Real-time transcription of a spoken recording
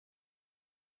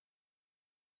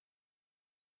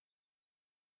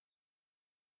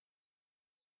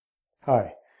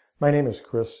Hi, my name is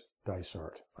Chris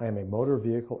Dysart. I am a motor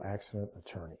vehicle accident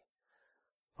attorney.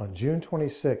 On June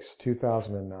 26,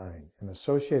 2009, an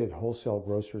Associated Wholesale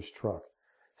Grocers truck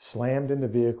slammed into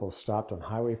vehicles stopped on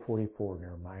Highway 44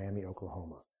 near Miami,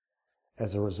 Oklahoma.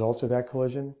 As a result of that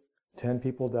collision, 10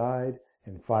 people died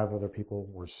and 5 other people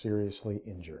were seriously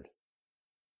injured.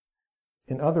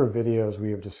 In other videos, we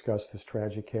have discussed this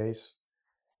tragic case,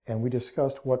 and we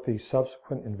discussed what the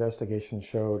subsequent investigation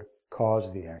showed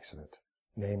caused the accident,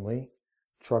 namely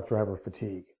truck driver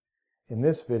fatigue. In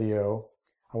this video,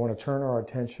 I want to turn our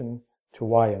attention to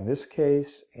why in this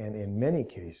case and in many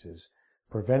cases,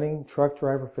 preventing truck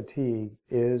driver fatigue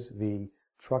is the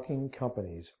trucking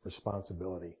company's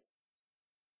responsibility.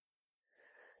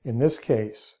 In this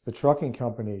case, the trucking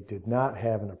company did not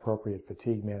have an appropriate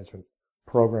fatigue management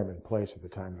program in place at the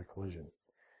time of the collision.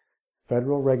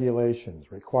 Federal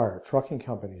regulations require trucking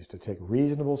companies to take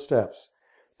reasonable steps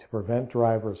to prevent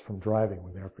drivers from driving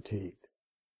when they're fatigued.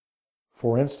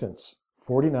 For instance,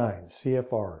 49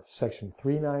 CFR Section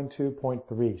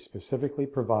 392.3 specifically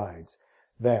provides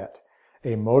that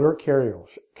a motor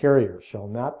carrier shall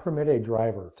not permit a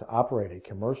driver to operate a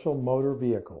commercial motor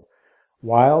vehicle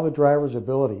while the driver's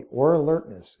ability or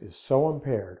alertness is so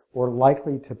impaired or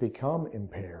likely to become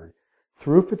impaired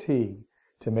through fatigue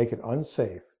to make it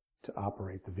unsafe to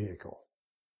operate the vehicle.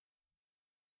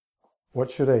 What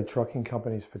should a trucking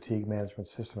company's fatigue management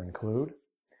system include?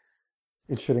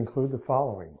 It should include the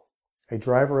following: a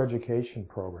driver education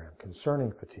program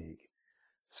concerning fatigue,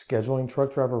 scheduling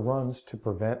truck driver runs to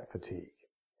prevent fatigue,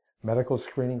 medical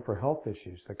screening for health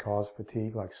issues that cause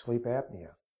fatigue like sleep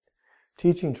apnea,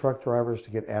 teaching truck drivers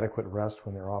to get adequate rest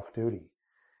when they're off duty,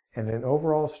 and an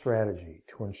overall strategy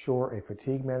to ensure a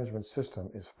fatigue management system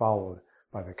is followed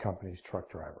by the company's truck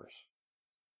drivers.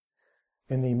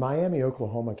 In the Miami,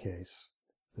 Oklahoma case,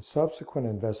 the subsequent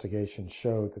investigation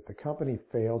showed that the company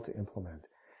failed to implement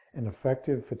an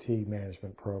effective fatigue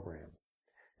management program.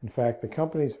 In fact, the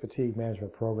company's fatigue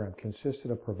management program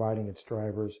consisted of providing its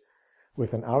drivers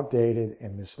with an outdated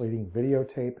and misleading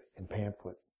videotape and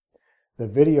pamphlet. The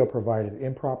video provided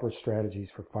improper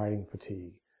strategies for fighting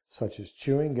fatigue, such as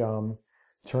chewing gum,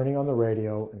 turning on the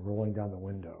radio, and rolling down the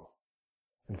window.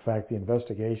 In fact, the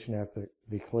investigation after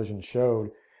the collision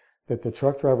showed that the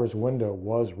truck driver's window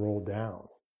was rolled down.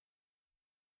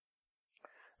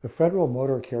 The Federal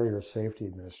Motor Carrier Safety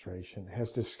Administration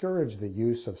has discouraged the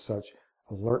use of such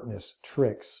alertness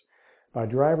tricks by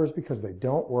drivers because they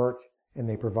don't work and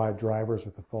they provide drivers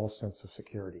with a false sense of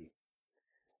security.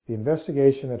 The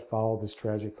investigation that followed this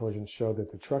tragic collision showed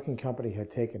that the trucking company had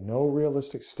taken no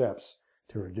realistic steps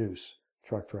to reduce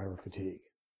truck driver fatigue.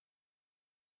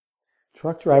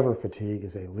 Truck driver fatigue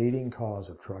is a leading cause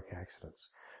of truck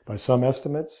accidents. By some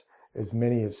estimates, as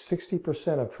many as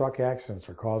 60% of truck accidents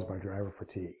are caused by driver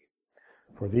fatigue.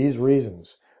 For these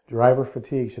reasons, driver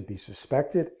fatigue should be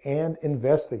suspected and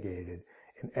investigated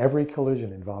in every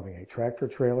collision involving a tractor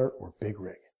trailer or big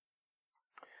rig.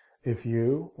 If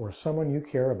you or someone you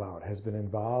care about has been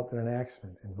involved in an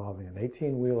accident involving an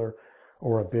 18-wheeler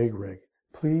or a big rig,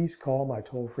 please call my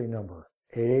toll-free number,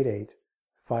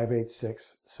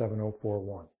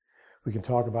 888-586-7041. We can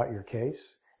talk about your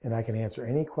case, and I can answer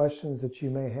any questions that you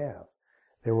may have.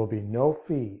 There will be no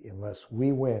fee unless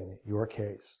we win your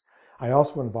case. I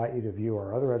also invite you to view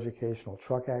our other educational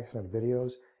truck accident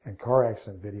videos and car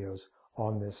accident videos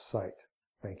on this site.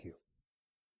 Thank you.